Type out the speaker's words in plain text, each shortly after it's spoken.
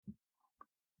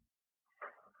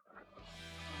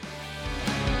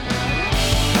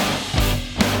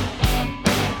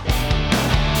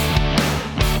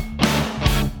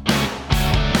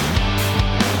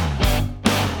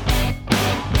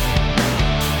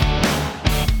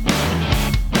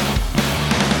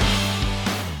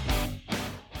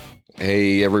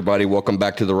Hey, everybody. Welcome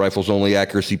back to the Rifles Only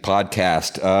Accuracy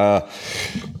Podcast.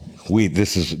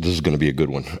 This is going to be a good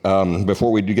one.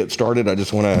 Before we do get started, I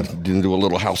just want to do a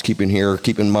little housekeeping here.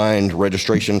 Keep in mind,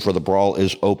 registration for the Brawl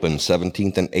is open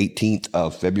 17th and 18th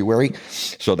of February.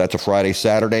 So that's a Friday,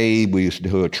 Saturday. We used to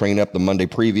do a train up the Monday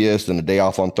previous, then a day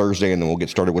off on Thursday, and then we'll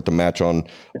get started with the match on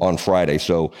Friday.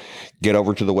 So get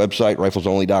over to the website,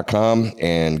 riflesonly.com,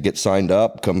 and get signed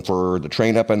up. Come for the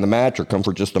train up and the match, or come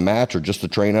for just the match, or just the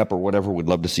train up, or whatever. We'd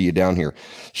love to see you down here.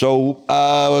 So,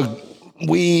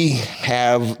 we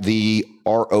have the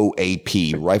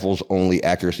ROAP, Rifles Only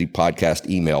Accuracy Podcast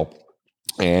email.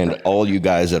 And all you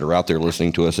guys that are out there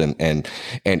listening to us and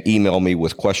email me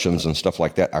with questions and stuff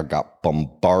like that, I got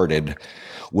bombarded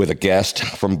with a guest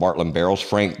from Bartlett Barrels,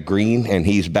 Frank Green, and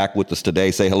he's back with us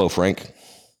today. Say hello, Frank.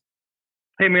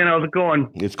 Hey, man, how's it going?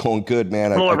 It's going good,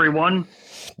 man. Hello, everyone.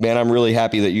 Man, I'm really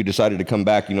happy that you decided to come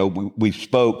back. You know, we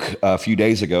spoke a few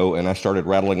days ago, and I started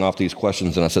rattling off these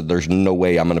questions, and I said, there's no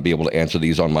way I'm going to be able to answer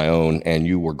these on my own. And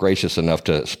you were gracious enough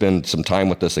to spend some time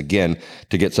with us again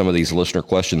to get some of these listener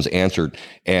questions answered.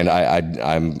 And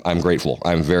I'm grateful.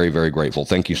 I'm very, very grateful.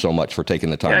 Thank you so much for taking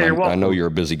the time. Yeah, you're welcome. I know you're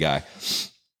a busy guy.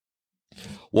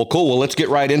 Well, cool. Well, let's get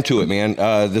right into it, man.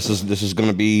 This is going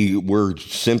to be, we're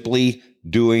simply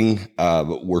doing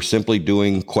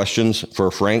questions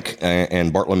for Frank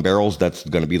and Bartlett Barrels. That's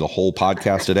going to be the whole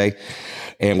podcast today.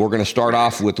 And we're going to start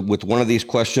off with one of these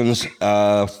questions.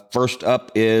 First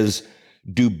up is,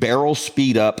 do barrels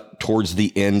speed up towards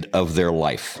the end of their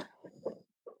life?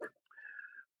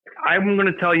 I'm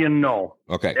going to tell you no.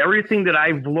 Okay. Everything that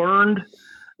I've learned,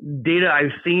 data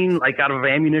I've seen, like out of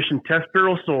ammunition test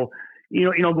barrels. So,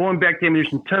 you know, going back to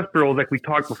ammunition test barrels, like we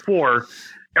talked before,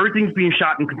 everything's being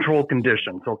shot in controlled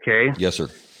conditions, okay? Yes, sir.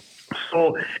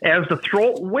 So as the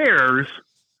throat wears,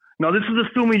 now this is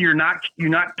assuming you're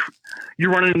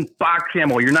running box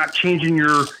ammo, you're not changing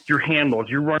your handles,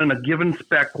 you're running a given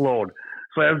spec load.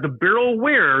 So as the barrel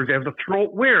wears, as the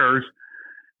throat wears,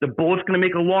 the bullet's going to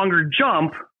make a longer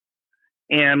jump,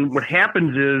 and what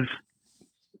happens is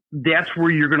that's where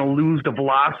you're going to lose the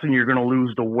velocity and you're going to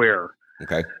lose the wear.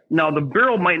 Okay. Now the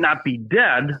barrel might not be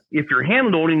dead. If you're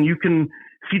hand loading, you can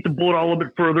seat the bullet all a little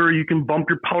bit further. You can bump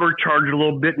your powder charge a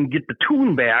little bit and get the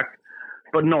tune back.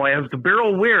 But no, as the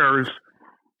barrel wears,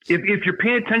 if you're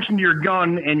paying attention to your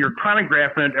gun and you're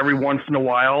chronographing it every once in a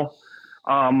while,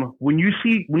 when you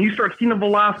start seeing a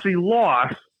velocity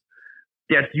loss,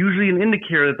 that's usually an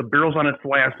indicator that the barrel's on its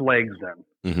last legs then.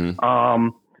 Mm-hmm.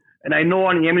 And I know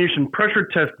on the ammunition pressure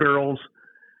test barrels,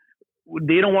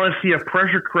 they don't want to see a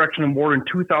pressure correction of more than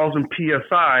 2,000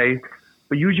 PSI.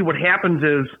 But usually what happens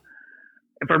is,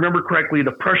 if I remember correctly,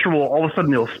 the pressure will all of a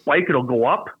sudden it'll spike, it'll go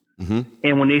up, mm-hmm.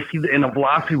 and when they see and the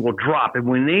velocity will drop. And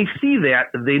when they see that,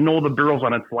 they know the barrel's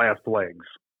on its last legs.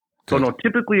 So no,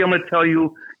 typically I'm going to tell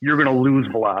you, you're going to lose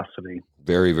velocity.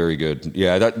 Very, very good.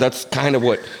 Yeah, that's kind of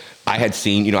what I had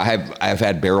seen. You know, I've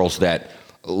had barrels that,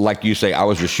 like you say, I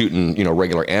was just shooting, you know,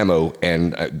 regular ammo,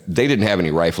 and they didn't have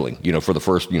any rifling, you know, for the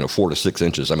first, 4 to 6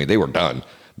 inches. I mean, they were done,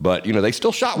 but, you know, they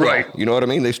still shot well. Right. You know what I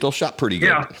mean? They still shot pretty good.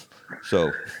 Yeah.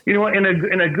 So, you know, in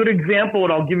a good example,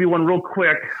 and I'll give you one real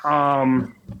quick.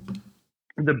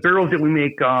 The barrels that we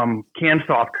make,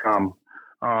 CanSoftCom,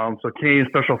 so Canadian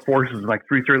Special Forces, like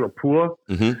 330 Lapua,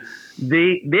 mm-hmm.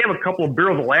 they have a couple of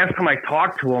barrels. The last time I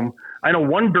talked to them, I know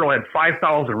one barrel had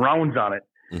 5,000 rounds on it.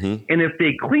 Mm-hmm. And if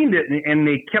they cleaned it and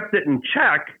they kept it in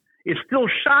check, it still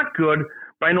shot good.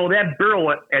 But I know that barrel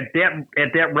at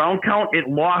that round count, it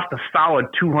lost a solid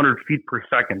 200 feet per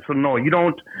second. So no, you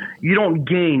don't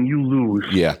gain, you lose.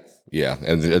 Yeah, yeah,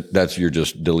 and that's, you're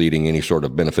just deleting any sort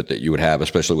of benefit that you would have,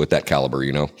 especially with that caliber.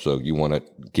 You know, so you want to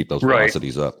keep those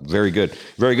velocities up. Very good,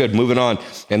 very good. Moving on,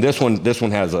 and this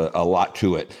one has a lot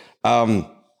to it.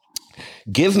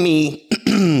 Give me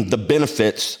the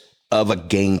benefits of a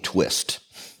gain twist.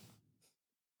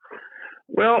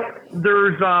 Well,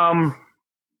 there's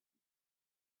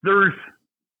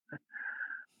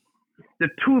the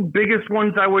two biggest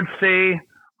ones I would say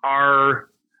are,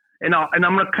 and I'm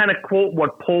going to kind of quote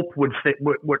what Pope would say,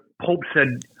 what Pope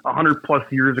said 100 plus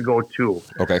years ago too.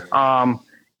 Okay.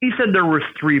 He said there was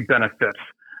 3 benefits.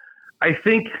 I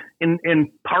think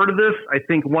in part of this, I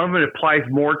think one of it applies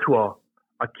more to a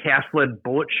cast lead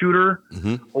bullet shooter,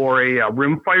 mm-hmm. or a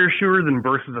rimfire shooter than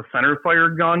versus a center fire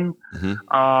gun.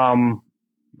 Mm-hmm.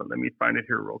 But let me find it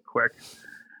here real quick.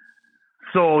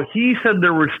 So he said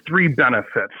there was 3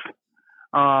 benefits.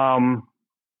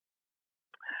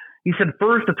 He said,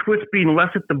 first, the twist being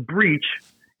less at the breech,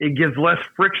 it gives less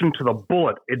friction to the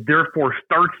bullet. It therefore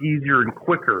starts easier and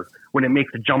quicker when it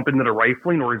makes a jump into the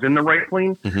rifling or is in the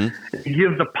rifling. Mm-hmm. It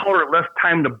gives the powder less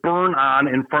time to burn on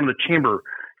in front of the chamber.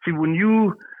 See, when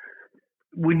you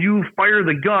fire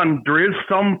the gun, there is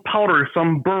some powder,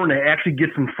 some burn that actually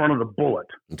gets in front of the bullet.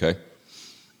 Okay.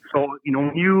 So,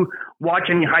 when you watch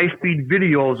any high-speed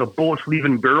videos of bullets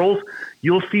leaving barrels,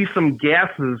 you'll see some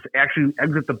gases actually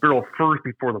exit the barrel first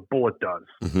before the bullet does.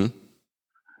 Mm-hmm.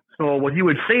 So what you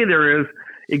would say there is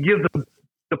it gives the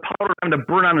powder time to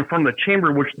burn on in front of the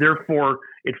chamber, which therefore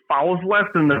it fouls less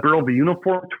than the barrel of the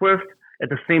uniform twist at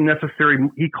the same necessary,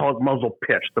 he calls it muzzle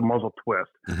pitch, the muzzle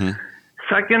twist. Mm-hmm.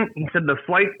 Second, he said the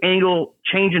slight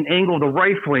change in angle of the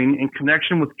rifling in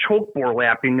connection with choke bore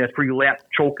lapping, that's where you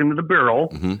choke into the barrel.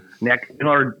 Mm-hmm. And that's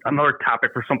another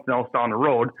topic for something else down the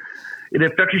road. It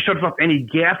effectively shuts off any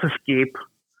gas escape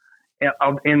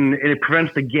and it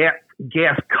prevents the gas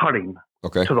cutting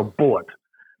to the bullet.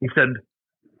 He said,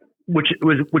 which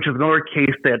is another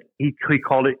case that he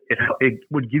called it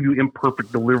would give you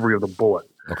imperfect delivery of the bullet.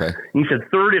 Okay. And he said,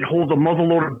 third, it holds a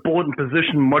muzzle-loaded bullet in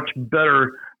position much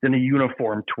better than a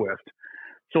uniform twist.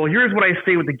 So here's what I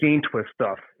say with the gain twist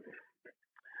stuff.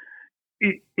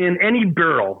 In any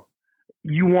barrel,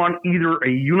 you want either a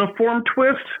uniform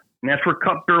twist, and that's where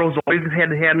cut barrels always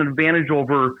had an advantage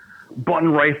over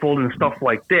button rifled and stuff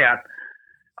like that.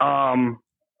 I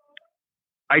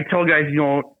tell guys,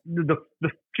 the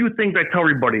few things I tell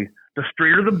everybody, the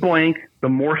straighter the blank, the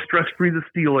more stress-free the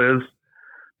steel is,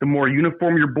 the more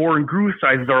uniform your bore and groove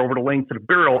sizes are over the length of the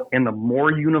barrel, and the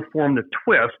more uniform the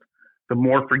twist, the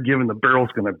more forgiving the barrel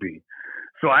is going to be.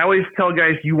 So I always tell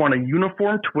guys, you want a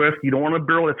uniform twist. You don't want a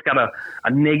barrel that's got a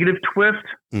negative twist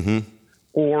mm-hmm.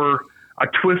 or a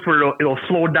twist where it'll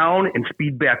slow down and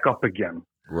speed back up again.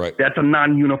 Right. That's a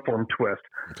non-uniform twist.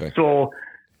 Okay. So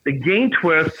the gain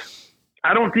twist,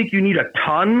 I don't think you need a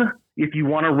ton if you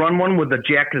want to run one with a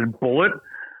jacketed bullet,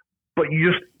 but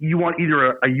you want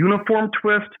either a uniform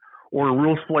twist or a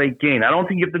real slight gain. I don't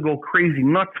think you have to go crazy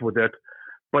nuts with it,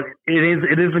 but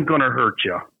it isn't going to hurt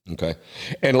you. Okay.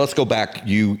 And let's go back.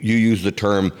 You use the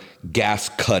term gas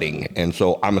cutting. And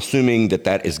so I'm assuming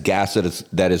that is gas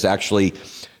that is actually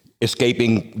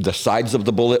escaping the sides of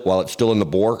the bullet while it's still in the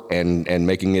bore and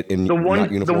making it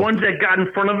not uniform? The ones that got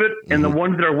in front of it and mm-hmm. the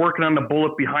ones that are working on the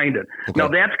bullet behind it. Okay. Now,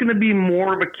 that's going to be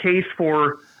more of a case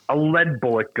for a lead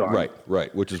bullet gun.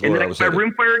 Right. Which is where I was my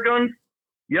rimfire guns,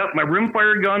 my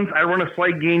rimfire guns, I run a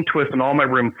slight gain twist in all my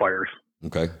rimfires.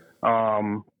 Okay.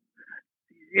 And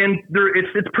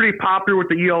it's pretty popular with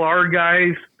the ELR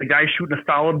guys, the guys shooting the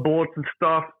solid bullets and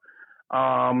stuff.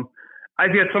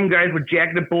 I've had some guys with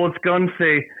jacketed bullets guns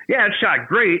say, yeah, it shot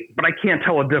great, but I can't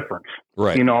tell a difference.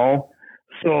 Right.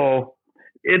 So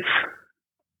it's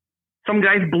some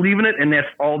guys believe in it and that's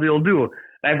all they'll do.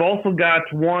 I've also got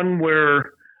one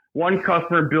where one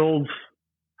customer builds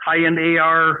high-end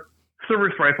AR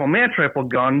service rifle, match rifle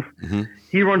guns. Mm-hmm.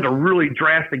 He runs a really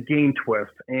drastic gain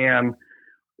twist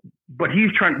but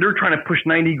they're trying to push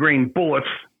 90 grain bullets,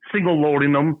 single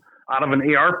loading them out of an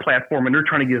AR platform, and they're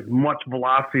trying to get as much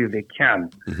velocity as they can.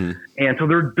 Mm-hmm. And so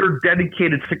they're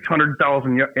dedicated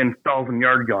 600,000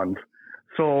 yard guns.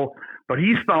 So, but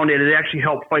he's found that it actually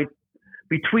helped fight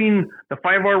between the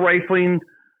 5R rifling,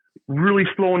 really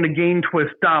slowing the gain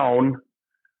twist down.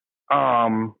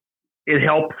 It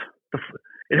helped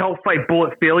fight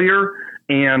bullet failure,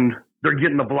 and they're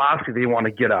getting the velocity they want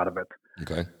to get out of it.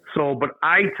 Okay. So, but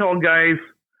I tell guys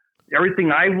everything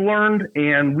I've learned,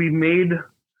 and we made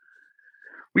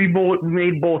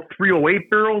both 308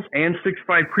 barrels and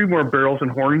 6.5 Creedmoor barrels,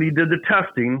 and Hornady did the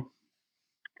testing,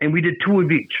 and we did 2 of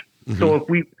each. Mm-hmm. So if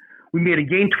we made a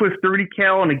gain twist 30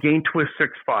 cal and a gain twist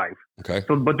 6.5. Okay.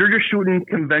 So, but they're just shooting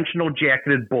conventional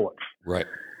jacketed bullets. Right.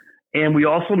 And we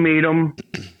also made them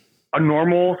a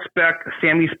normal spec,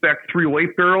 SAMI spec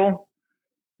 308 barrel,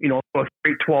 a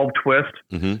straight 12 twist,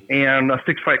 mm-hmm. and a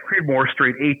 6.5 Creedmoor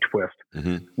straight 8 twist.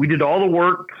 Mm-hmm. We did all the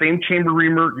work, same chamber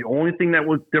reamer. The only thing that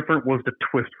was different was the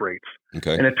twist rates.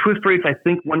 Okay. And the twist rates, I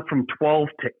think, went from 12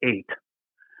 to 8.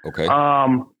 Okay.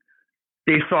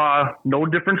 They saw no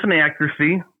difference in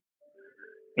accuracy,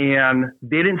 and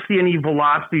they didn't see any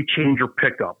velocity change or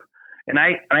pickup. And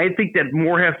I think that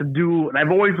more has to do, and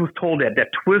I've always was told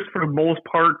that twist for the most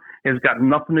part has got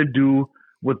nothing to do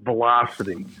with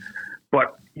velocity.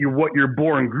 But what your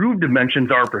bore and groove dimensions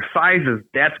are for sizes,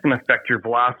 that's going to affect your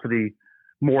velocity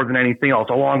more than anything else,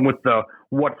 along with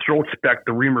what throat spec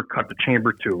the reamer cut the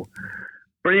chamber to.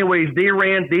 But anyways, they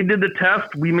did the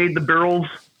test. We made the barrels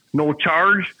no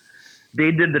charge.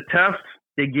 They did the test.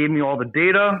 They gave me all the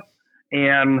data,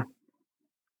 and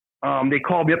they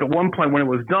called me up at one point when it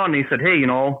was done. They said, hey,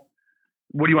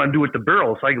 what do you want to do with the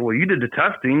barrels? I go, well, you did the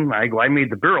testing. I go, I made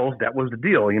the barrels. That was the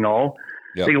deal,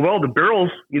 Yep. They go, well, the barrels,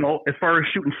 as far as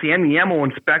shooting SAMI ammo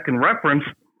and spec and reference,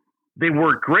 they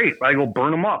work great. I go,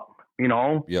 burn them up.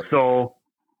 Yep. So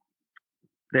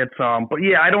that's, but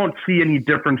yeah, I don't see any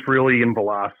difference really in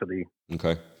velocity.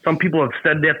 Okay. Some people have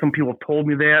said that, some people have told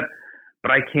me that,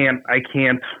 but I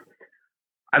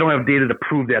don't have data to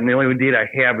prove that. And the only data I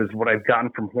have is what I've gotten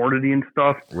from Hornady and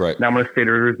stuff. Right. Now I'm going to say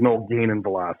there is no gain in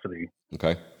velocity.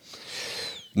 Okay.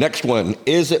 Next one.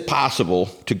 Is it possible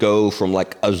to go from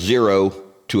like a 0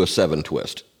 to a 7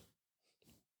 twist?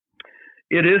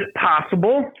 It is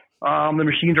possible. The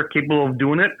machines are capable of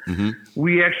doing it. Mm-hmm.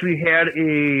 We actually had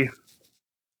a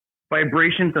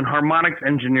vibrations and harmonics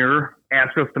engineer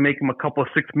ask us to make him a couple of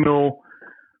 6 mil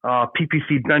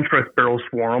PPC bench press barrels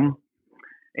for him.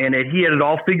 And he had it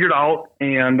all figured out.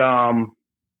 And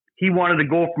he wanted to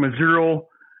go from a 0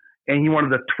 and he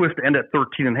wanted the twist to end at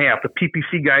 13 and a half. The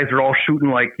PPC guys are all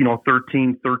shooting like,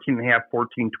 13 and a half,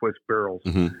 14 twist barrels.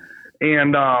 Mm-hmm.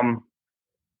 And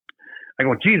I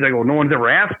go, geez, no one's ever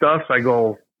asked us. I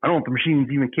don't know if the machine's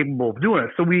even capable of doing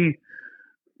it. So we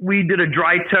did a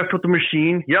dry test with the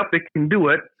machine. Yep, it can do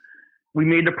it. We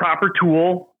made the proper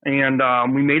tool and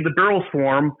we made the barrels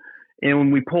for him. And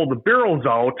when we pulled the barrels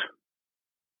out,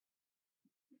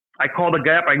 I called the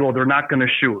guy up. I go, they're not going to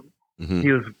shoot. Mm-hmm. He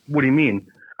goes, what do you mean?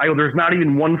 I go, there's not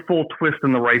even one full twist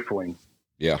in the rifling.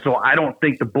 Yeah. So I don't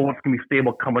think the bullets can be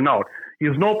stable coming out. He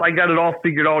goes, nope, I got it all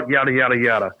figured out, yada, yada,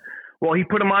 yada. Well, he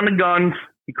put them on the guns.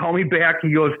 He called me back.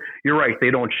 He goes, you're right, they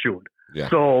don't shoot. Yeah.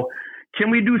 So can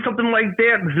we do something like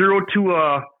that, 0 to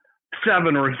a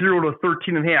 7 or 0 to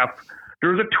 13 and a half?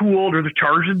 There's a tool, there's a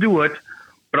charge to do it,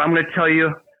 but I'm going to tell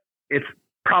you, it's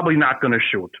probably not going to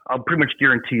shoot. I'll pretty much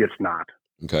guarantee it's not.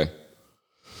 Okay.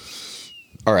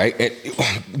 All right.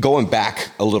 Going back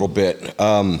a little bit,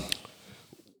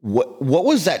 what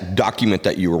was that document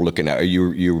that you were looking at?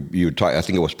 I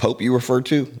think it was Pope you referred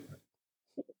to.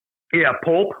 Yeah,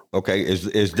 Pope. Okay.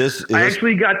 Is this? I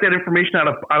actually got that information out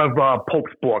of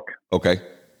Pope's book. Okay.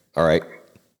 All right.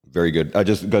 Very good.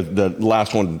 The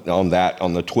last one on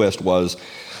the twist was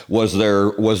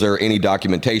there any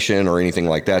documentation or anything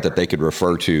like that they could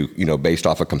refer to, based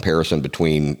off a comparison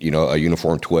between, a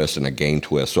uniform twist and a gain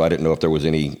twist. So I didn't know if there was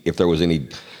any,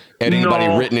 had anybody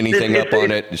written anything up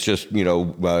on it. It's just,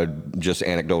 just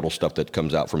anecdotal stuff that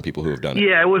comes out from people who have done it.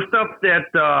 Yeah, it was stuff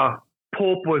that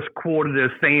Pope was quoted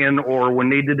as saying, or when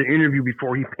they did the interview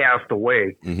before he passed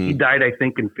away. Mm-hmm. He died, I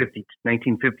think, in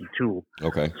 1952.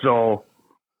 Okay. So,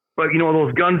 but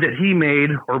those guns that he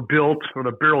made or built, or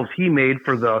the barrels he made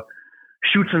for the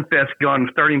Shoots and Fest gun,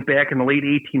 starting back in the late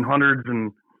 1800s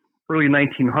and early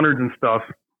 1900s and stuff,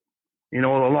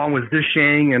 along with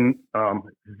Zishang and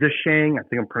Zishang, I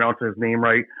think I'm pronouncing his name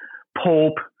right,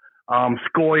 Pope,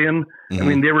 Skoyan. Mm-hmm. I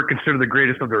mean, they were considered the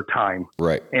greatest of their time.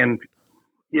 Right. And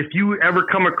if you ever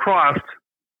come across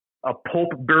a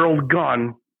Pope barreled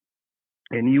gun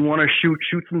and you want to shoot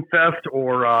Shoots and Fest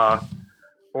or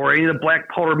any of the black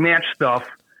powder match stuff,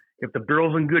 if the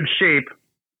barrel's in good shape,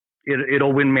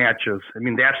 it'll win matches. I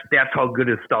mean, that's how good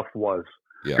his stuff was.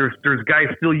 Yeah. There's guys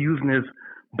still using his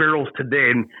barrels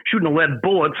today and shooting the lead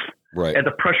bullets right. at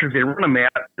the pressures they run them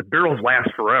at. The barrels last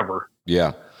forever.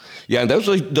 Yeah. Yeah, and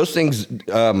those things,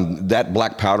 that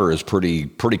black powder is pretty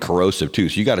corrosive too.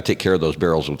 So you got to take care of those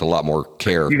barrels with a lot more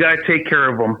care. You got to take care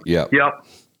of them. Yeah.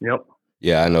 Yep.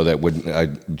 Yeah, I know that I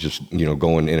just,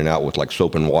 going in and out with like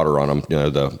soap and water on them,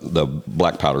 the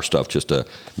black powder stuff, just to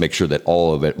make sure that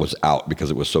all of it was out because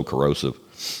it was so corrosive.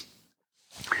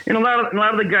 And a lot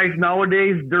of the guys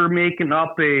nowadays, they're making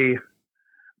up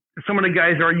some of the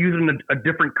guys are using a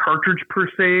different cartridge per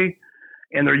se,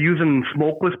 and they're using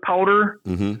smokeless powder,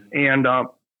 mm-hmm.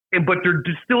 But they're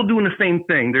still doing the same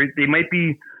thing. They might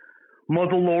be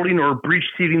muzzle loading or breech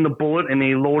seating the bullet, and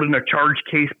they load in a charge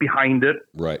case behind it.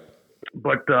 Right.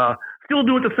 But still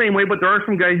do it the same way. But there are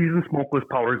some guys using smokeless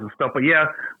powders and stuff. But yeah,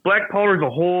 black powder is a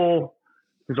whole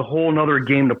nother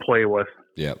game to play with.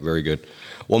 Yeah, very good.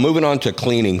 Well, moving on to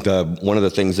cleaning, one of the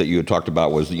things that you had talked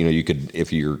about was, you could,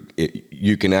 if you're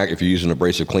using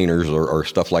abrasive cleaners or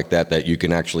stuff like that you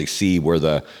can actually see where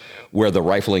the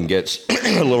rifling gets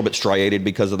a little bit striated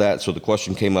because of that. So the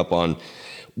question came up on,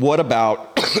 what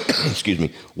about,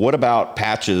 what about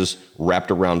patches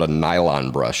wrapped around a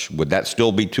nylon brush? Would that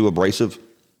still be too abrasive?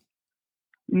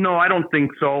 No, I don't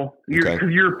think so. Because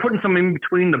you're putting something in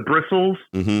between the bristles.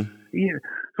 Mm-hmm. Yeah.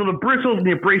 So the bristles and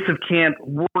the abrasive can't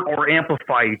work or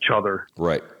amplify each other.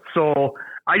 Right. So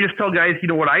I just tell guys,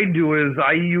 what I do is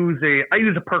I use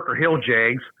a Parker Hale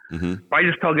Jags. Mm-hmm. I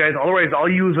just tell guys, otherwise I'll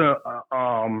use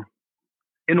an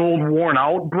old worn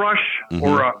out brush, mm-hmm.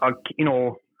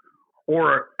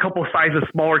 or a couple sizes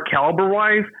smaller caliber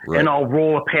wise, right. And I'll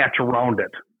roll a patch around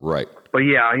it. Right. But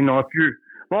yeah, as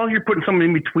long as you're putting something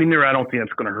in between there, I don't think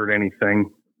it's going to hurt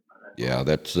anything. Yeah,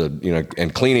 that's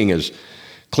and cleaning is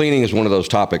one of those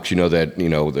topics,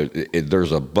 that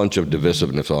there's a bunch of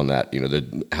divisiveness on that.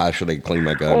 That how should I clean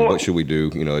my gun? What should we do?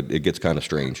 It gets kind of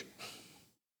strange.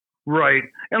 Right,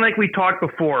 and like we talked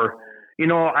before,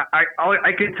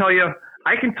 I can tell you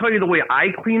the way I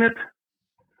clean it.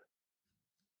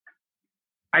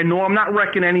 I know I'm not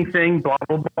wrecking anything, blah,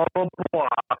 blah, blah, blah, blah.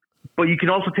 But you can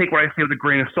also take what I say with a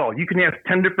grain of salt. You can have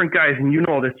 10 different guys, and you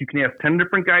know this. You can have 10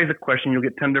 different guys a question, you'll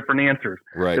get 10 different answers.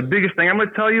 Right. The biggest thing I'm going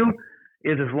to tell you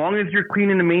is as long as you're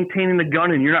cleaning and maintaining the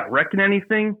gun and you're not wrecking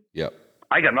anything, yep,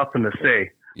 I got nothing to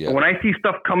say. Yep. But when I see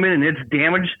stuff come in and it's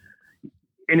damaged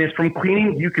and it's from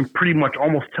cleaning, you can pretty much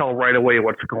almost tell right away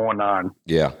what's going on.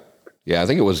 Yeah. Yeah, I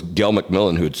think it was Gail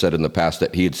McMillan who had said in the past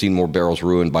that he had seen more barrels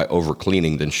ruined by over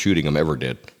cleaning than shooting them ever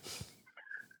did.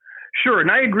 Sure, and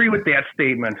I agree with that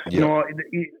statement. Yeah.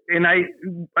 And I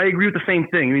agree with the same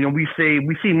thing. We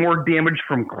see more damage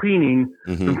from cleaning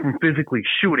than from physically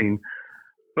shooting.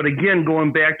 But again,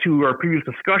 going back to our previous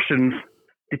discussions,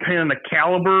 depending on the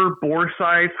caliber, bore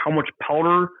size, how much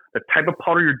powder, the type of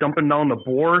powder you're dumping down the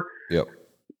bore, yep,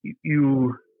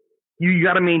 you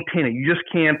got to maintain it. You just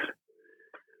can't.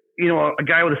 A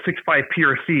guy with a 6.5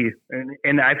 PRC,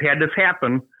 and I've had this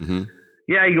happen. Mm-hmm.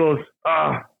 Yeah, he goes,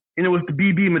 and it was the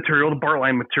BB material, the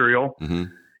Bartline material. Mm-hmm.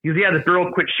 He goes, yeah, the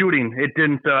barrel quit shooting. It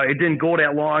didn't go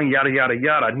that long, yada, yada,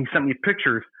 yada. And he sent me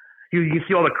pictures. You can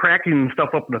see all the cracking and stuff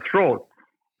up in the throat.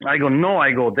 I go, no,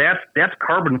 that's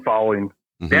carbon fouling.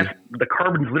 Mm-hmm. The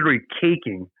carbon's literally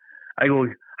caking. I go,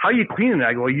 how are you cleaning it?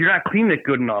 I go, you're not cleaning it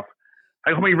good enough.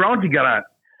 I go, how many rounds you got on it?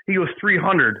 He goes,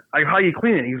 300. I go, how you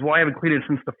clean it? He goes, well, I haven't cleaned it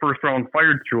since the first round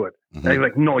fired through it. Mm-hmm. And I was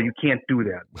like, no, you can't do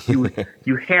that.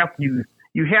 You have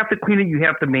to clean it. You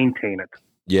have to maintain it.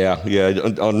 Yeah.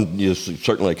 On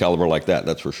certainly a caliber like that,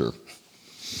 that's for sure.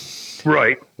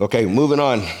 Right. Okay, moving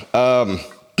on.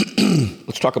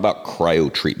 Let's talk about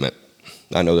cryo treatment.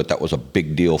 I know that was a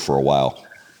big deal for a while.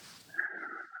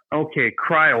 Okay,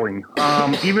 cryoing.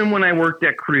 Even when I worked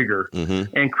at Krieger,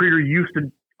 mm-hmm. and Krieger used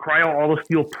to cryo all the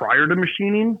steel prior to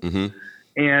machining, mm-hmm.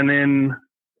 and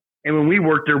when we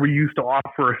worked there, we used to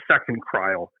offer a second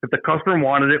cryo. If the customer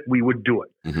wanted it, we would do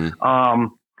it. Mm-hmm.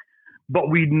 But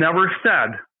we never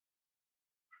said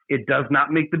it does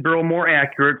not make the barrel more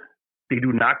accurate. They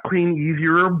do not clean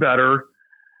easier or better.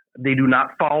 They do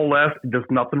not foul less. It does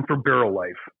nothing for barrel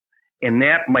life. And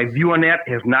my view on that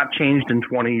has not changed in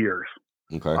 20 years.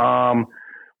 Okay.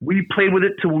 We played with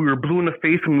it till we were blue in the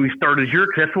face when we started here,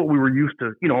 because that's what we were used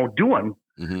to, doing.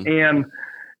 Mm-hmm.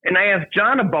 And I asked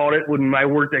John about it when I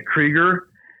worked at Krieger.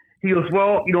 He goes,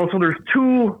 well, so there's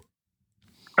two,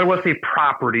 I don't want to say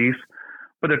properties,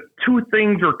 but there are two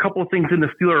things or a couple of things in the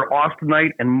steel are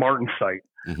austenite and martensite.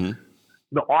 Mm-hmm.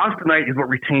 The austenite is what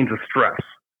retains the stress.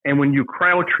 And when you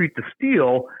cryo treat the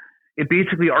steel, it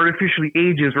basically artificially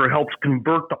ages or helps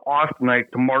convert the austenite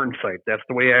to martensite. That's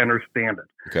the way I understand it.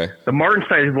 Okay. The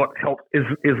martensite is what helps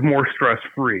is more stress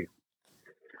free.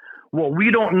 What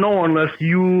we don't know unless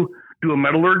you do a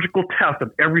metallurgical test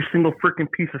of every single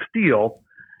freaking piece of steel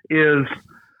is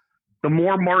the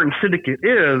more martensitic it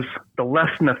is, the less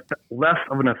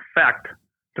of an effect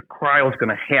the cryo is going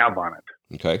to have on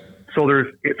it. Okay. So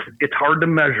it's hard to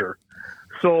measure.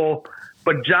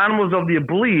 But John was of the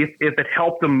belief if it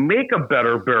helped him make a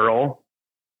better barrel,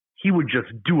 he would just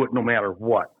do it no matter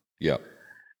what. Yeah.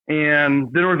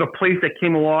 And there was a place that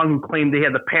came along and claimed they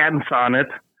had the patents on it,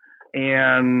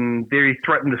 and they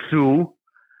threatened to sue.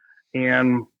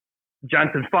 And John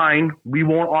said, fine, we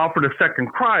won't offer the second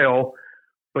cryo,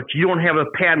 but you don't have a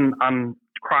patent on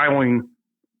cryoing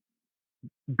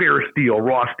bare steel,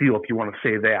 raw steel, if you want to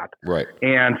say that. Right.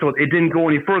 And so it didn't go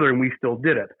any further, and we still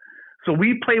did it. So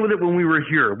we played with it when we were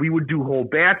here. We would do whole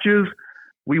batches.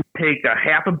 We would take a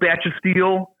half a batch of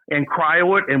steel and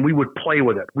cryo it, and we would play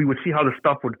with it. We would see how the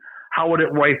stuff how would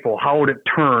it rifle, how would it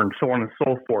turn, so on and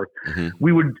so forth. Mm-hmm.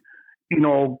 We would,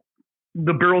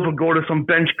 the barrels would go to some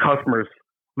bench customers.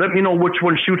 Let me know which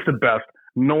one shoots the best.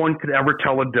 No one could ever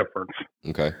tell a difference.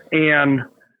 Okay. And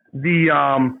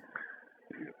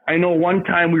I know one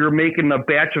time we were making a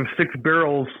batch of 6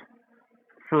 barrels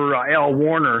for Al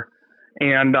Warner,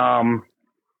 and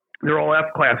they're all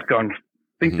F-class guns. I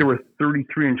think mm-hmm. there were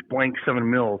 33-inch blank 7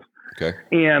 mils. Okay.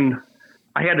 And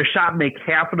I had the shop make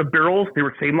half of the barrels. They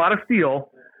were the same lot of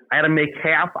steel. I had to make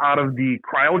half out of the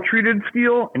cryo-treated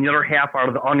steel and the other half out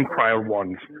of the uncryoed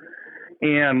ones.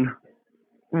 And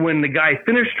when the guy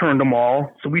finished, turned them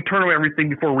all. So we turn everything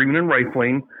before reaming and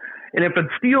rifling. And if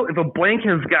a blank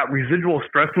has got residual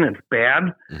stress and it's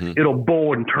bad, mm-hmm. it'll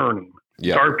bow and turning.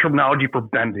 Yeah. It's our terminology for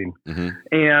bending. Mm-hmm.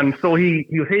 And so he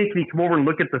goes, hey, can you come over and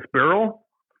look at this barrel?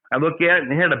 I look at it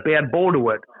and it had a bad bow to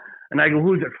it. And I go,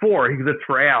 who's it for? He goes, it's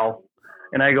for Al.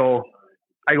 And I go,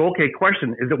 okay,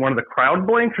 question. Is it one of the crowd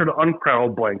blanks or the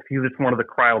uncrowd blanks? He goes, it's one of the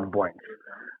crowd blanks.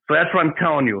 So that's what I'm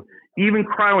telling you. Even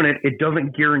crowing it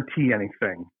doesn't guarantee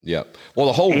anything. Yeah. Well,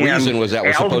 the whole reason was that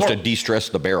was supposed to de-stress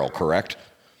the barrel, correct?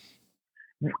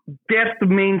 That's the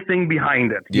main thing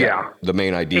behind it. Yeah. The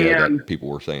main idea that people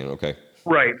were saying. Okay.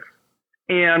 Right.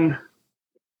 And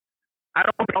I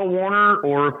don't know Warner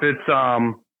or if it's,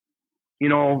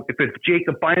 if it's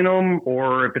Jacob Bynum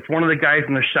or if it's one of the guys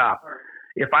in the shop.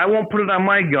 If I won't put it on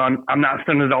my gun, I'm not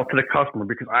sending it out to the customer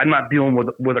because I'm not dealing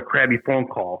with a crabby phone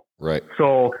call. Right.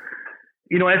 So,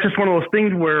 it's just one of those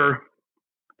things where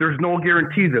there's no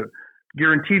guarantees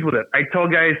with it. I tell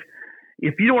guys,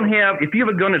 if you have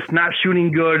a gun that's not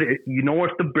shooting good, it's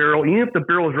the barrel, even if the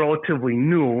barrel is relatively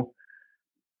new,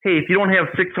 hey, if you don't have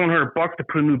 $600 to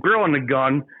put a new barrel in the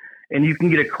gun and you can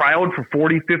get it cryoed for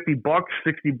 $40, $50,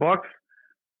 $60,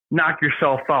 knock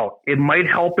yourself out. It might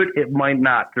help it might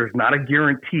not. There's not a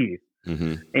guarantee.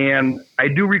 Mm-hmm. And I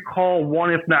do recall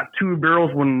one, if not two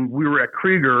barrels when we were at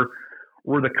Krieger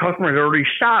where the customer had already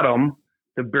shot them.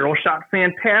 The barrel shot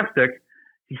fantastic.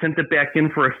 He sent it back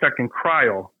in for a second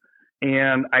cryo.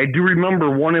 And I do remember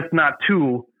one, if not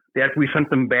two, that after we sent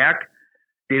them back,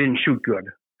 they didn't shoot good.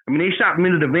 I mean, they shot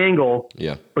minutive angle,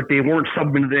 but they weren't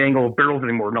sub-minutive angle barrels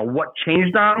anymore. Now, what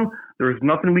changed on them? There was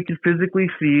nothing we could physically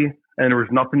see, and there was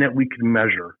nothing that we could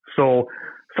measure. So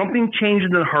something changed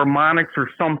in the harmonics or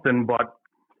something, but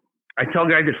I tell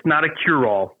guys it's not a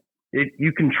cure-all.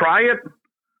 You can try it,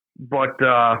 but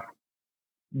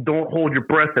don't hold your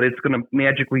breath that it's going to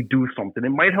magically do something. It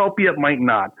might help you, it might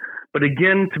not. But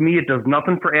again, to me, it does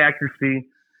nothing for accuracy.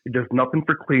 It does nothing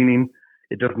for cleaning.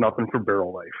 It does nothing for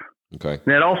barrel life. Okay.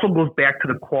 And that also goes back to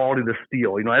the quality of the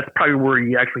steel. That's probably where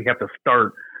you actually have to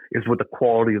start is with the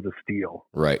quality of the steel.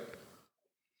 Right.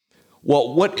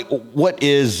 Well, what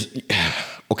is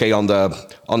okay on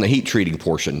the heat treating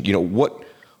portion?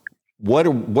 What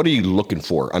are you looking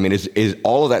for? I mean, is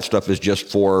all of that stuff is just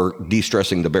for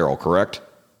de-stressing the barrel, correct?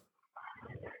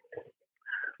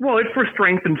 Well, it's for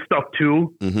strength and stuff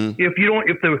too. Mm-hmm.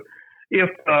 If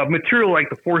material like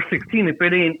the 416, if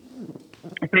it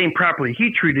ain't properly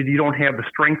heat treated, you don't have the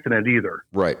strength in it either.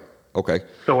 Right. Okay.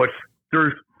 So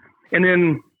and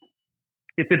then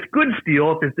if it's good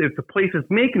steel, if the place is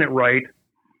making it right,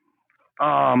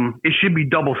 it should be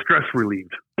double stress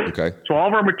relieved. Okay. So all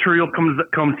of our material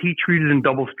comes heat treated and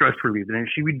double stress relieved, and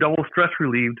it should be double stress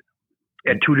relieved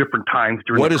at two different times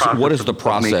during the process. What is the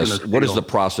process? What is the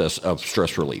process of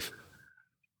stress relief?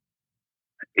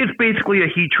 It's basically a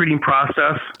heat treating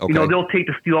process. Okay. They'll take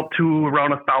the steel up to around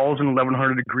 1,000,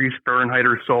 1,100 degrees Fahrenheit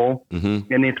or so,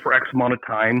 mm-hmm. and it's for X amount of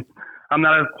time. I'm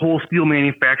not a whole steel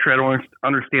manufacturer. I don't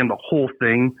understand the whole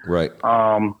thing. Right.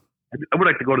 I would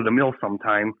like to go to the mill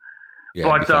sometime.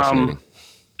 Yeah,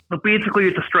 but basically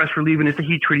it's a stress relieving. It's a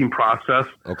heat treating process.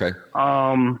 Okay.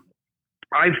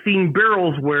 I've seen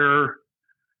barrels where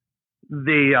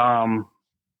the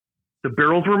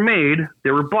barrels were made,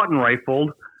 they were button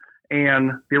rifled,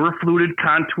 and they were fluted,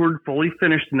 contoured, fully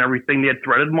finished and everything. They had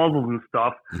threaded muzzles and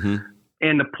stuff. Mm-hmm.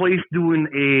 And the place doing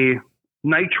a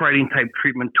nitriding type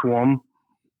treatment to them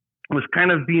was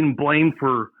kind of being blamed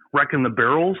for wrecking the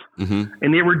barrels. Mm-hmm.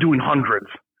 And they were doing hundreds.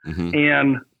 Mm-hmm.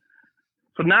 And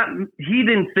so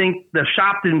the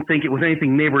shop didn't think it was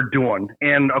anything they were doing.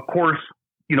 And of course,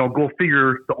 go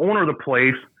figure, the owner of the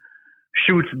place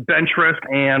shoots bench rest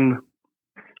and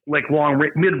like long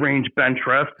mid-range bench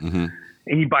rest. Mm-hmm.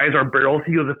 And he buys our barrels.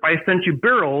 He goes, if I sent you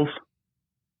barrels,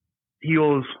 he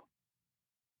goes,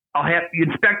 I'll have you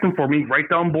inspect them for me, write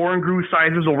down bore and groove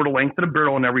sizes over the length of the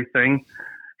barrel and everything.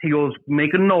 He goes,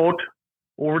 make a note,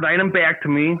 overnight them back to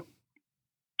me.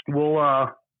 We'll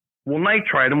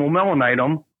nitride them, we'll melanite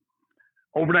them,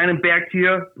 overnight them back to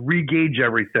you, re-gauge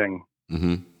everything.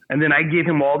 Mm-hmm. And then I gave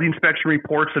him all the inspection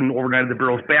reports and overnighted the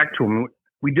barrels back to him.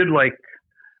 We did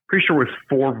pretty sure it was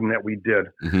 4 of them that we did.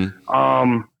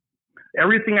 Mm-hmm.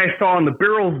 Everything I saw in the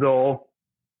barrels, though,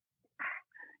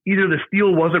 either the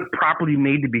steel wasn't properly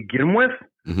made to begin with,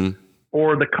 mm-hmm.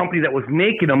 or the company that was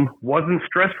making them wasn't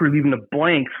stress relieving the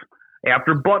blanks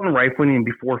after button rifling and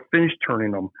before finish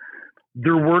turning them.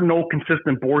 There were no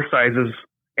consistent bore sizes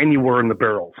anywhere in the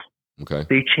barrels. Okay.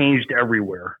 They changed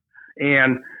everywhere.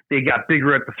 And they got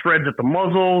bigger at the threads at the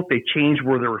muzzle. They changed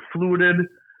where they were fluted,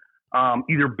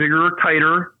 either bigger or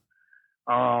tighter.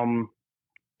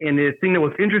 And the thing that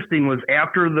was interesting was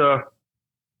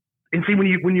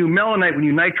when you melanite, when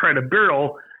you nitride a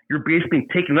barrel, you're basically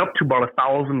taking it up to about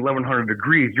 1,000, 1,100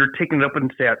 degrees. You're taking it up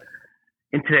into that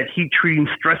heat treating,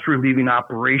 stress relieving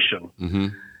operation. Mm-hmm.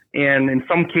 And in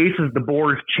some cases, the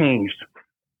bores changed.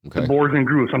 Okay. The bores and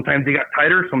grooves. Sometimes they got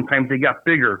tighter, sometimes they got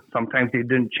bigger, sometimes they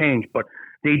didn't change, but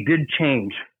they did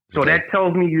change. So Okay. that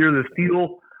tells me either the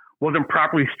steel wasn't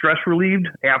properly stress relieved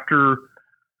after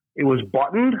it was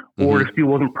buttoned, or the steel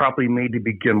wasn't properly made to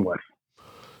begin with.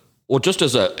 Well, just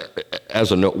as a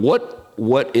note,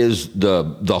 what is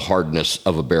the hardness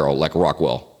of a barrel like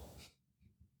Rockwell?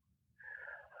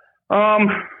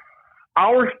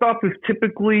 Our stuff is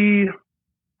typically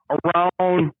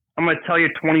around, I'm going to tell you,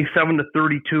 27 to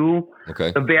 32.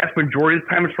 Okay. The vast majority of the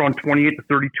time it's around 28 to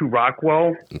 32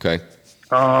 Rockwell. Okay.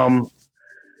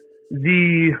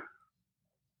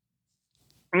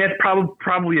 And that's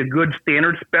probably a good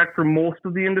standard spec for most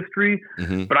of the industry.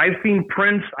 But I've seen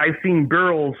prints, I've seen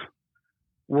barrels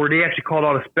where they actually called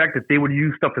out a spec that they would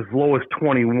use stuff as low as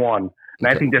 21. And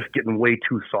I think that's getting way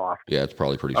too soft. Yeah, it's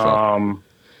probably pretty soft.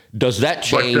 Does that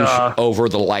change over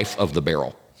the life of the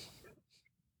barrel?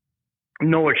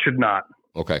 No, it should not.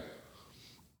 Okay.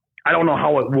 I don't know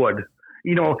how it would.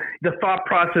 You know, the thought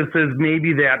process is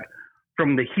maybe that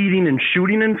from the heating and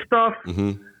shooting and stuff,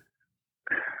 I'm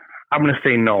going to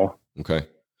say no. Okay.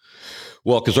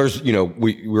 Well, because there's,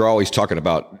 we're always talking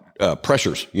about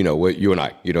pressures, you and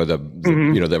I,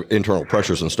 the internal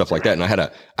pressures and stuff like that. And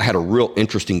I had a real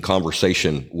interesting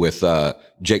conversation with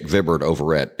Jake Vibbert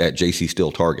over at JC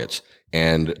Steel Targets,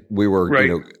 and we were,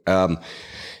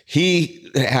 he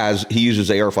uses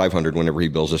AR500 whenever he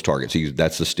builds his targets.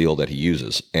 That's the steel that he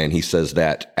uses. And he says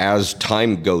that as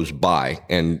time goes by,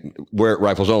 and we're at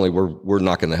Rifles Only, we're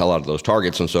knocking the hell out of those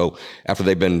targets. And so after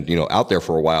they've been, out there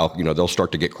for a while, they'll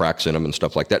start to get cracks in them and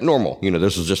stuff like that. Normal,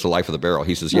 this is just the life of the barrel.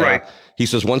 He says, he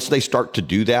says, once they start to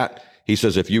do that, he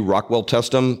says, if you Rockwell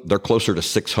test them, they're closer to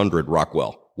 600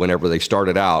 Rockwell whenever they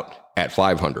started out at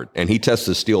 500. And he tests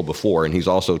the steel before, and he's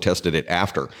also tested it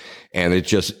after. And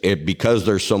because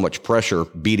there's so much pressure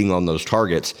beating on those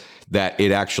targets that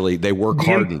they work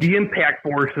hardened. The impact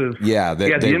forces. Yeah.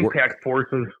 The impact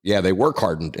forces. Yeah, they work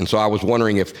hardened. And so I was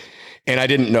wondering and I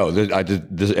didn't know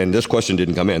and this question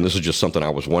didn't come in. This is just something I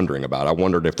was wondering about. I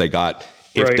wondered if they got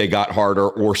harder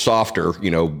or softer,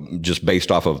 just based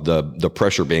off of the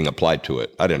pressure being applied to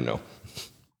it. I didn't know.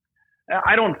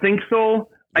 I don't think so.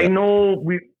 Yeah. I know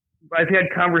I've had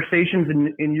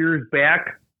conversations in years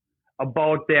back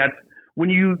about that. When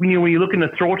you look in the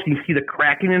throats and you see the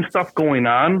cracking and stuff going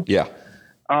on. Yeah.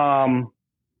 I'm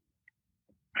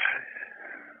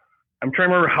trying to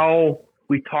remember how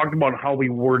we talked about how we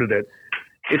worded it.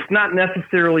 It's not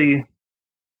necessarily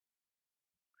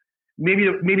maybe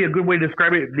a good way to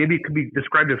describe it. Maybe it could be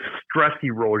described as stress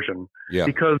erosion. Yeah.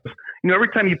 Because every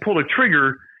time you pull the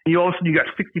trigger, you all of a sudden you got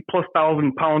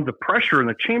 60,000+ pounds of pressure in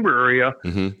the chamber area.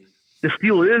 The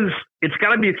steel it's got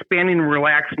to be expanding and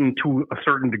relaxing to a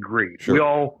certain degree. Sure. We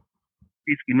all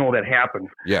basically know that happens.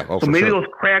 Yeah. So maybe those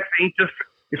cracks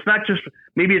it's not just,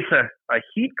 maybe it's a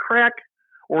heat crack,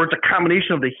 or it's a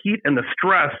combination of the heat and the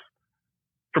stress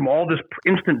from all this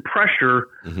instant pressure.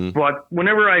 But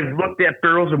whenever I've looked at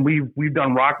barrels and we've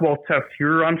done Rockwell tests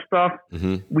here on stuff,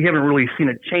 we haven't really seen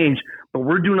it change. But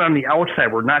we're doing it on the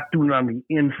outside. We're not doing it on the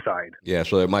inside. Yeah,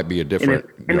 so there might be a different,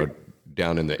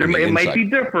 down in the it inside. Might be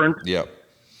different. Yeah.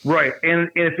 Right. And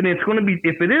if it is going to be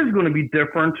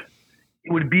different,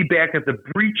 it would be back at the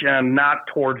breech end, not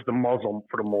towards the muzzle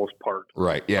for the most part.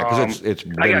 Right. Yeah, because it's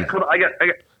been... I got.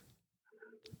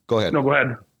 Go ahead. No, go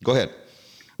ahead. Go ahead.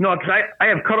 No, because I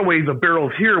have cutaways of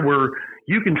barrels here where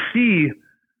you can see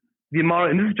the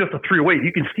amount, and this is just a 308,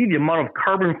 you can see the amount of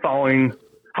carbon fouling,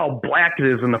 how black it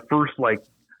is in the first,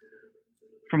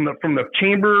 from the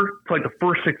chamber to the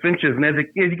first 6 inches. And as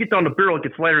you get down the barrel, it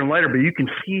gets lighter and lighter, but you can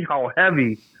see how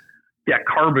heavy that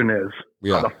carbon is,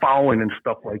 the fouling and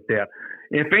stuff like that.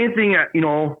 And if anything,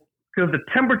 because the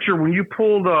temperature, when you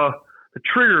pull the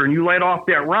trigger and you light off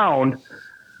that round,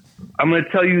 I'm going to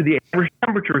tell you the average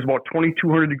temperature is about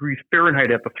 2,200 degrees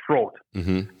Fahrenheit at the throat.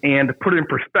 And to put it in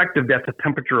perspective, that's the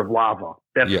temperature of lava.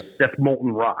 That's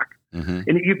molten rock. And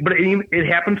it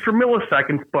happens for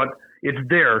milliseconds, but it's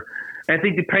there. And I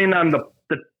think depending on the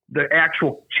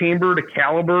actual chamber, the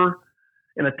caliber,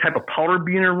 and the type of powder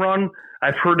being run,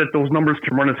 I've heard that those numbers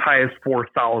can run as high as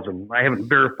 4,000. I haven't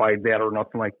verified that or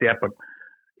nothing like that, but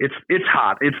it's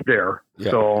hot. It's there. Yeah.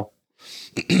 So.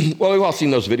 Well, we've all seen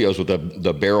those videos with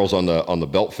the barrels on the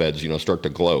belt feds, start to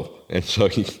glow, and so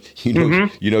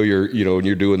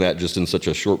you're doing that just in such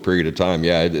a short period of time.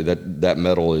 Yeah, that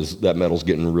metal's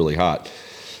getting really hot.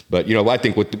 But I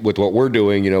think with what we're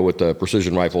doing, with the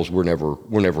precision rifles, we're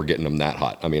never getting them that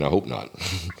hot. I mean, I hope not.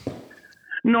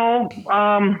 No,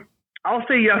 I'll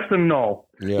say yes and no.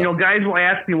 Yeah. Guys will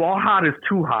ask me, well, how hot is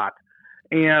too hot?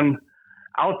 And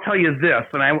I'll tell you this,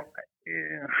 and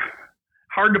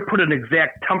hard to put an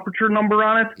exact temperature number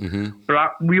on it.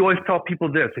 But we always tell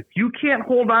people this: if you can't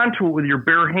hold on to it with your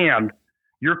bare hand,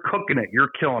 you're cooking it, you're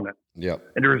killing it. Yep.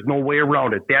 And there's no way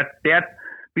around it. That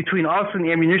between us and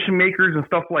ammunition makers and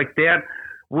stuff like that,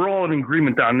 we're all in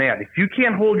agreement on that. If you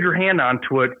can't hold your hand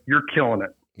onto it, you're killing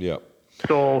it. Yep.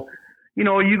 So,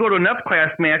 you go to an F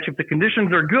class match, if the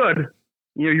conditions are good,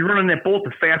 you're running that bolt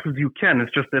as fast as you can.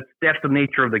 It's just that's the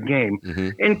nature of the game.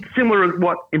 And similar to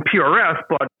what in PRS,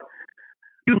 but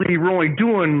usually we're only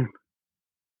doing,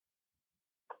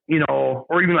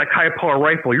 or even like high power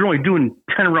rifle, you're only doing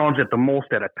 10 rounds at the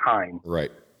most at a time.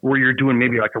 Right. Where you're doing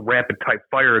maybe like a rapid type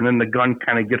fire, and then the gun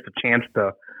kind of gets a chance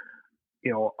to,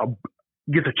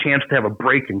 have a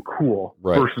break and cool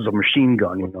versus a machine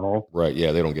gun, Right.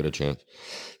 Yeah, they don't get a chance.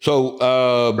 So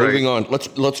moving on,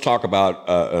 let's talk about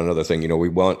another thing. We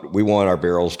want our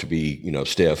barrels to be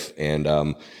stiff,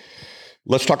 and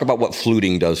let's talk about what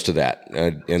fluting does to that.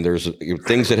 And there's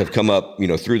things that have come up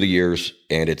through the years,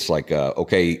 and it's like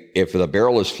okay, if the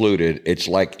barrel is fluted, it's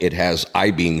like it has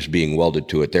I-beams being welded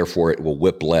to it, therefore it will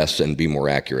whip less and be more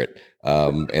accurate.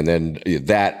 And then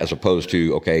that, as opposed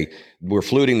to, okay, we're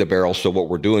fluting the barrel, so what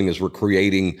we're doing is we're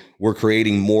creating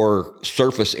more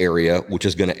surface area, which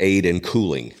is going to aid in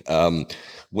cooling. Give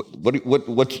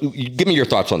me your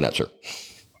thoughts on that, sir.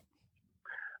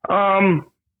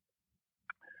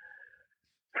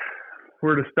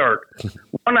 Where to start?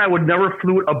 One, I would never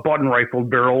flute a button rifle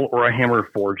barrel or a hammer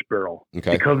forged barrel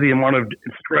because of the amount of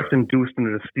stress induced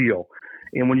into the steel.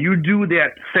 And when you do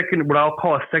that what I'll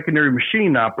call a secondary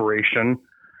machining operation,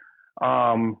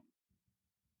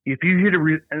 if you hit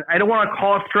and I don't want to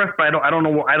call it stress, but I don't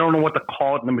know what to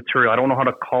call it in the material. I don't know how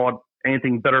to call it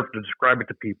anything better to describe it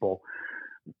to people.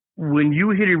 When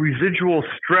you hit a residual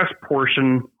stress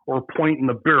portion or point in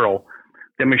the barrel,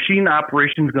 the machine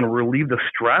operation is going to relieve the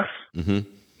stress,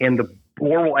 and the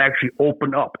bore will actually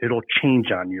open up. It'll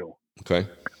change on you. Okay.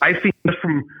 I see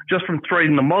just from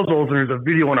threading the muzzles, and there's a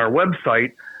video on our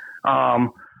website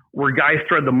where guys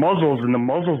thread the muzzles, and the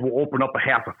muzzles will open up a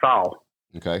half a thou.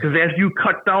 Okay. Because as you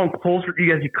cut down closer,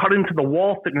 as you cut into the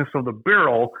wall thickness of the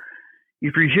barrel,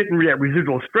 if you're hitting that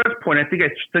residual stress point, I think I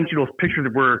sent you those pictures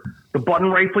of where the button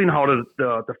rifling, how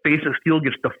the face of steel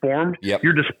gets deformed. Yep.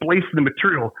 You're displacing the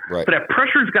material. Right. So that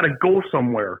pressure's got to go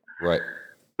somewhere. Right.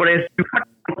 But as you cut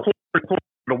closer and closer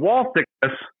to the wall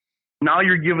thickness, now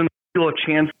you're giving the steel a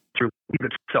chance to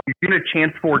relieve itself. You're giving a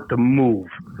chance for it to move.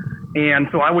 And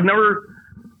so I would never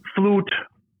flute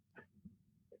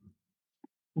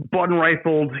button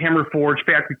rifled, hammer forged,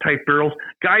 factory type barrels.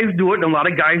 Guys do it, and a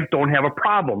lot of guys don't have a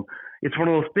problem. It's one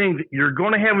of those things, you're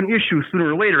going to have an issue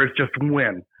sooner or later. It's just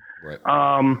when. Right.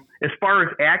 As far as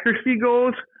accuracy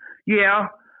goes, yeah,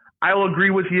 I'll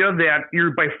agree with you that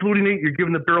by fluting it, you're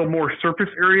giving the barrel more surface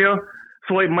area,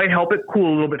 so it might help it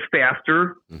cool a little bit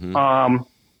faster.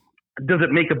 Does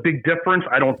it make a big difference?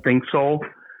 I don't think so.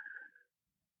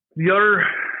 The other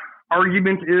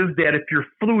argument is that if your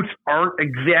flutes aren't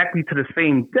exactly to the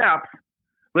same depth,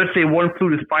 let's say one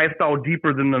flute is 5 thou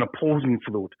deeper than an opposing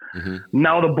flute.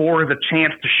 Now the bore has a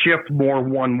chance to shift more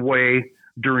one way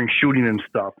during shooting and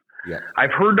stuff. Yeah.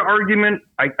 I've heard the argument.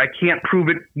 I can't prove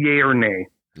it, yay or nay.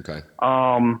 Okay.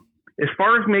 As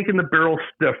far as making the barrel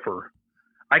stiffer,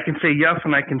 I can say yes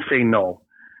and I can say no.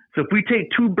 So if we take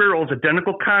two barrels,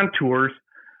 identical contours,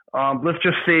 let's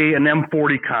just say an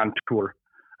M40 contour.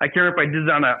 I can't remember if I did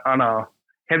it on a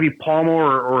heavy pommel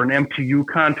or an MTU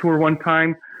contour one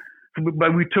time.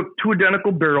 But we took two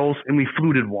identical barrels and we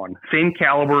fluted one. Same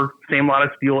caliber, same lot of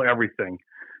steel, everything.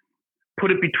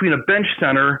 Put it between a bench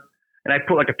center, and I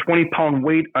put like a 20-pound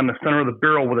weight on the center of the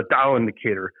barrel with a dial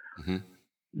indicator.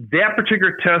 That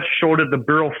particular test showed that the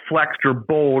barrel flexed or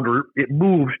bowed, or it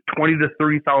moved 20 to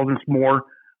 30 thousandths more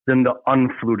than the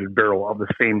unfluted barrel of the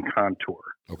same contour.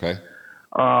 Okay.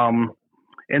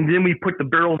 And then we put the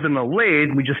barrels in the lathe,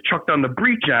 and we just chucked on the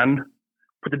breech end,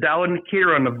 put the dial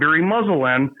indicator on the very muzzle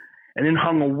end, and then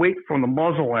hung a weight from the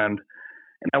muzzle end.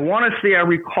 And I want to say I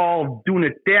recall doing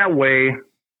it that way,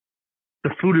 the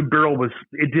fluted barrel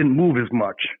it didn't move as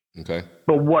much. Okay.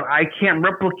 But what I can't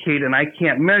replicate and I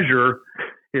can't measure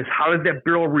is how does that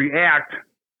barrel react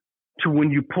to when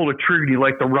you pull the trigger and you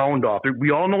light the round off.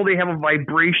 We all know they have a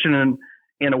vibration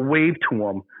and a wave to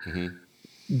them.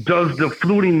 Does the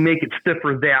fluting make it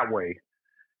stiffer that way?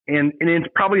 And it's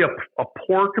probably a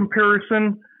poor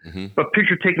comparison, but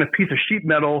picture taking a piece of sheet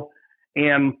metal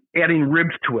and adding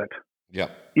ribs to it. Yeah.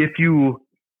 If you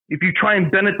try and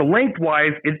bend it the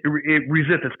lengthwise, it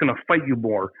resists. It's going to fight you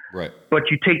more. Right. But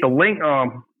you take the length,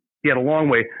 the long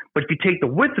way. But if you take the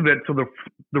width of it, so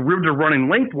the ribs are running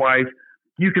lengthwise,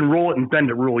 you can roll it and bend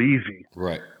it real easy.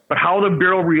 Right. But how the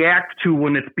barrel reacts to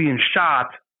when it's being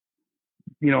shot,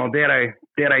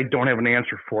 that I don't have an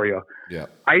answer for you. Yeah.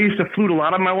 I used to flute a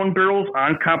lot of my own barrels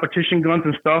on competition guns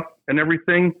and stuff and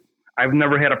everything. I've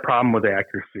never had a problem with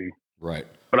accuracy. Right.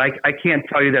 But I can't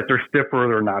tell you that they're stiffer or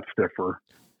they're not stiffer.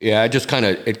 Yeah,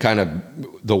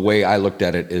 the way I looked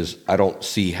at it is I don't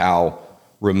see how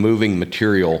removing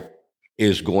material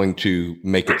is going to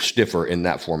make it stiffer in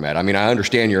that format. I mean, I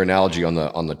understand your analogy on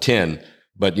the tin,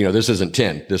 but this isn't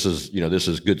tin. This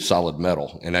is good solid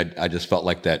metal. And I just felt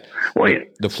like that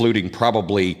the fluting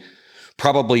probably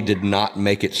did not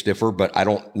make it stiffer, but I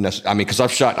don't necessarily, I mean,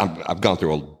 cause I've gone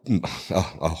through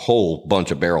a whole bunch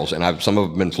of barrels, and some of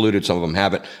them have been fluted, some of them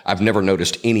haven't. I've never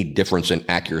noticed any difference in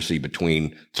accuracy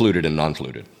between fluted and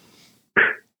non-fluted.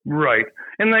 Right.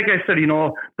 And like I said,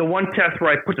 the one test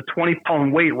where I put the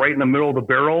 20-pound weight right in the middle of the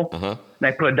barrel, and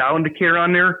I put a dial indicator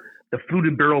on there, the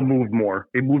fluted barrel moved more.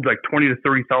 It moved like 20 to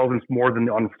 30 thousandths more than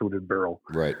the unfluted barrel.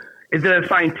 Right. Is it a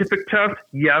scientific test?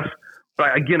 Yes.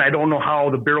 But again, I don't know how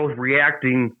the barrel is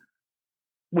reacting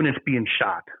when it's being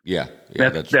shot. Yeah.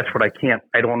 That's what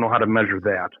I don't know how to measure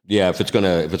that. Yeah. If it's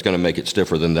gonna make it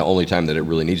stiffer, then the only time that it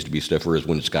really needs to be stiffer is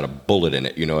when it's got a bullet in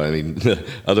it. You know what I mean?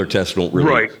 Other tests don't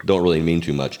really mean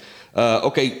too much.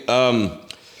 Okay.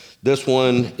 This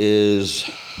one is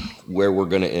where we're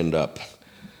going to end up.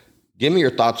 Give me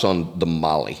your thoughts on the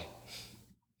Molly.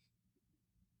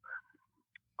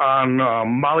 On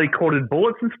Molly coated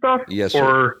bullets and stuff? Yes.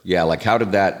 Yeah. Like how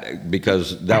did that,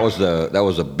 because that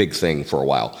was a big thing for a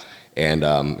while. And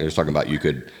it was talking about you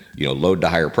could, load to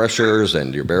higher pressures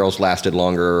and your barrels lasted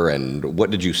longer. And what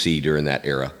did you see during that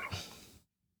era?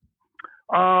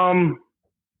 I'm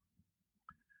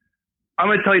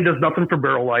going to tell you, it does nothing for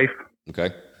barrel life. Okay.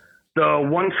 The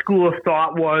one school of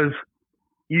thought was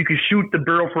you could shoot the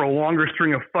barrel for a longer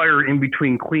string of fire in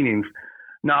between cleanings.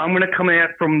 Now I'm going to come at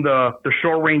from the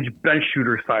short range bench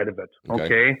shooter side of it.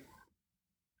 Okay.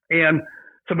 And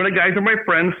some of the guys are my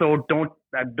friends, so don't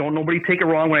nobody take it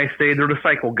wrong when I say they're the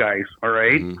cycle guys. All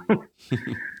right.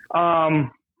 Mm-hmm.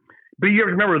 But you have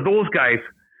to remember those guys,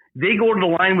 they go to the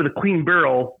line with a clean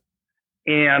barrel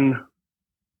and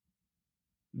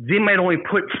they might only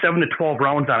put 7 to 12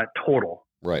 rounds on it total.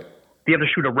 Right. They have to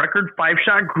shoot a record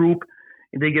 5-shot group,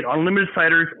 and they get unlimited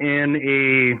sighters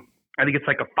in I think it's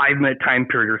like a 5-minute time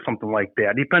period or something like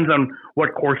that. Depends on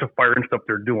what course of fire and stuff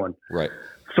they're doing. Right.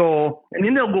 So, and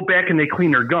then they'll go back and they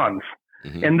clean their guns.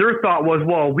 Mm-hmm. And their thought was,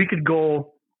 well, we can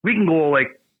go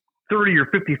like 30 or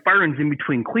 50 firings in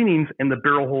between cleanings and the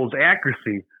barrel holds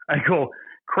accuracy. I go,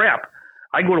 crap.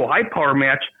 I go to a high power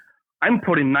match. I'm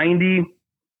putting 90,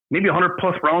 maybe 100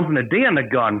 plus rounds in a day on the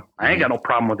gun. Mm-hmm. I ain't got no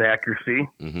problem with accuracy.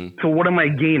 Mm-hmm. So what am I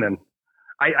gaining?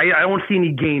 I don't see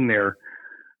any gain there.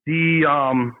 The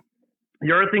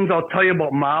other things I'll tell you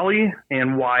about Molly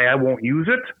and why I won't use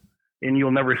it, and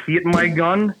you'll never see it in my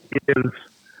gun, is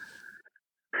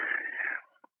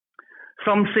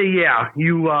some say, yeah,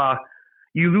 you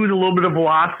lose a little bit of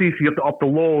velocity if you have to up the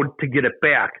load to get it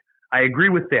back. I agree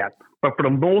with that. But for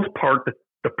the most part,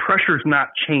 the pressure's not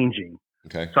changing.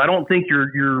 Okay. So I don't think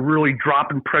you're really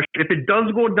dropping pressure. If it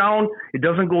does go down, it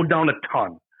doesn't go down a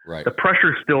ton. Right. The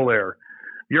pressure's still there.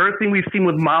 The other thing we've seen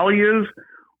with Molly is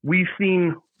we've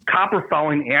seen copper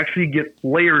fouling actually get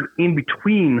layered in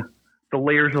between the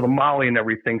layers of the Molly and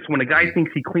everything. So when a guy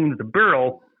thinks he cleans the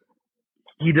barrel,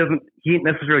 he ain't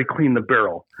necessarily clean the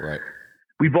barrel. Right.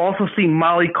 We've also seen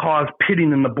Molly cause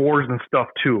pitting in the bores and stuff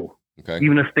too. Okay.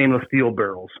 Even the stainless steel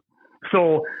barrels.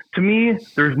 So to me,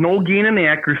 there's no gain in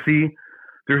accuracy.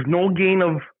 There's no gain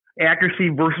of accuracy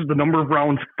versus the number of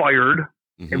rounds fired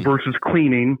and versus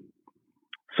cleaning.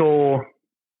 So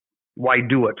why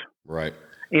do it? Right.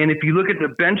 And if you look at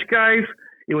the bench guys,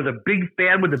 it was a big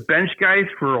fad with the bench guys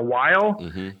for a while,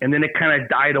 and then it kind of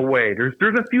died away.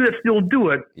 There's a few that still do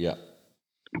it, yeah,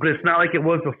 but it's not like it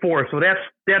was before. So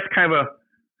that's kind of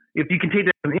if you can take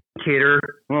that as an indicator,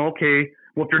 well, okay,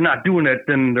 well, if they're not doing it,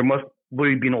 then there must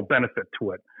really be no benefit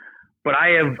to it. But I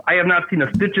have not seen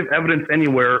a stitch of evidence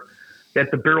anywhere that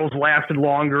the barrels lasted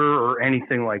longer or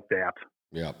anything like that.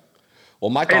 Yeah. Well,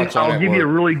 my thoughts on it. I'll give you a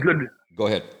really good. Go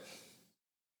ahead.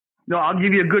 No, I'll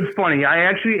give you a good funny. I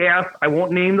actually asked, I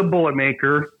won't name the bullet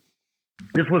maker.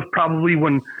 This was probably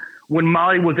when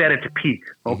Molly was at its peak,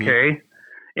 okay?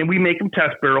 And we make them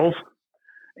test barrels.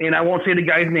 And I won't say the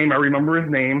guy's name. I remember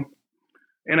his name.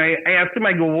 And I asked him,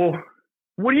 I go, well,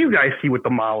 what do you guys see with the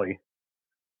Molly?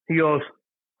 He goes,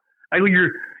 I go,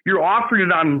 you're offering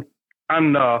it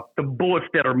on the bullets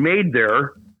that are made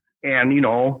there. And, you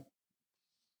know,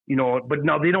 but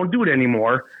now they don't do it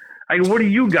anymore. I go, what do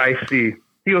you guys see?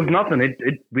 He goes, nothing.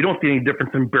 We don't see any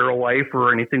difference in barrel life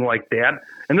or anything like that.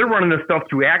 And they're running this stuff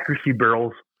through accuracy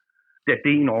barrels that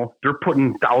they're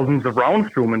putting thousands of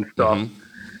rounds through them and stuff.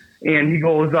 Mm-hmm. And he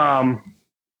goes,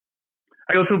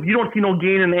 I go, so if you don't see no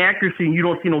gain in accuracy and you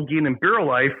don't see no gain in barrel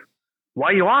life, why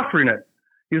are you offering it?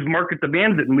 His market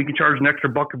demands it, and we can charge an extra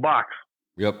 $1 a box.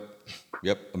 Yep,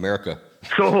 America.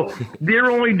 So they're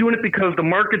only doing it because the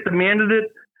market demanded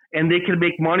it, and they can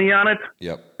make money on it.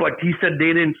 Yep. But he said they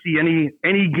didn't see any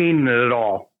gain in it at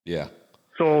all. Yeah.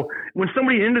 So when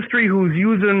somebody in the industry who's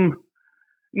using,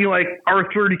 like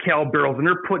our 30 cal barrels, and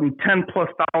they're putting 10,000+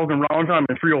 rounds on them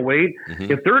in 308,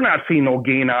 mm-hmm. if they're not seeing no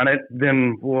gain on it,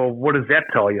 then what does that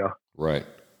tell you? Right.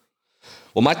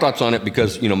 Well, my thoughts on it,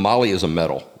 because Molly is a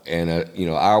metal, and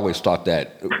I always thought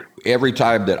that every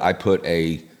time that I put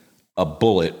a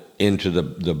bullet into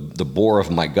the bore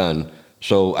of my gun,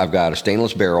 so I've got a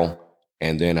stainless barrel,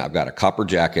 and then I've got a copper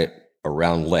jacket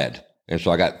around lead, and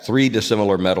so I got 3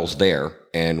 dissimilar metals there,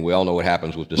 and we all know what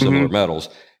happens with dissimilar mm-hmm. metals.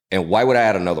 And why would I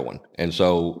add another one? And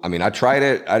so, I tried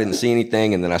it, I didn't see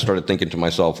anything, and then I started thinking to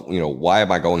myself, why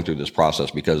am I going through this process?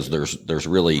 Because there's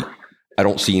really, I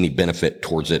don't see any benefit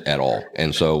towards it at all.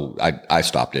 And so I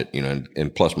stopped it,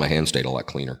 and plus my hand stayed a lot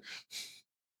cleaner.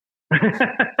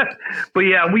 But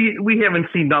yeah, we haven't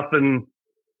seen nothing,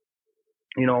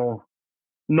 no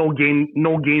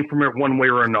gain from it one way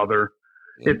or another.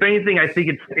 Yeah. If anything, I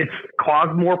think it's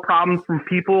caused more problems for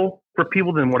people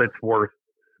than what it's worth.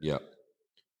 Yeah.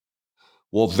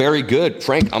 Well, very good,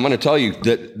 Frank. I'm going to tell you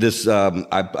that this.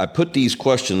 I put these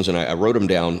questions and I wrote them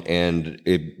down, and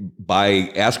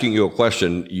by asking you a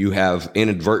question, you have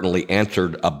inadvertently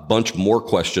answered a bunch more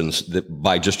questions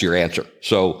by just your answer.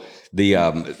 So the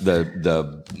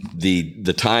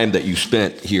time that you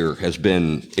spent here has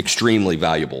been extremely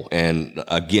valuable. And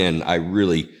again,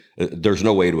 there's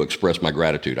no way to express my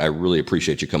gratitude. I really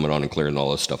appreciate you coming on and clearing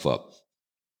all this stuff up.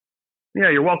 Yeah,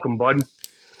 you're welcome, bud.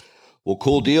 Well,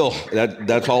 cool deal.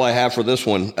 That's all I have for this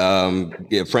one.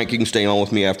 Frank, you can stay on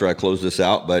with me after I close this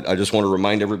out, but I just want to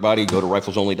remind everybody, go to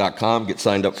riflesonly.com, get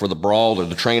signed up for the brawl or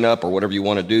the train up or whatever you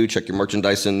want to do. Check your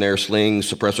merchandise in there, slings,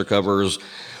 suppressor covers,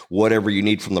 whatever you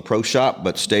need from the pro shop,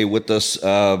 but stay with us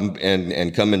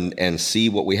and come and see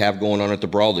what we have going on at the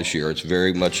brawl this year. It's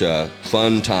very much a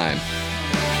fun time.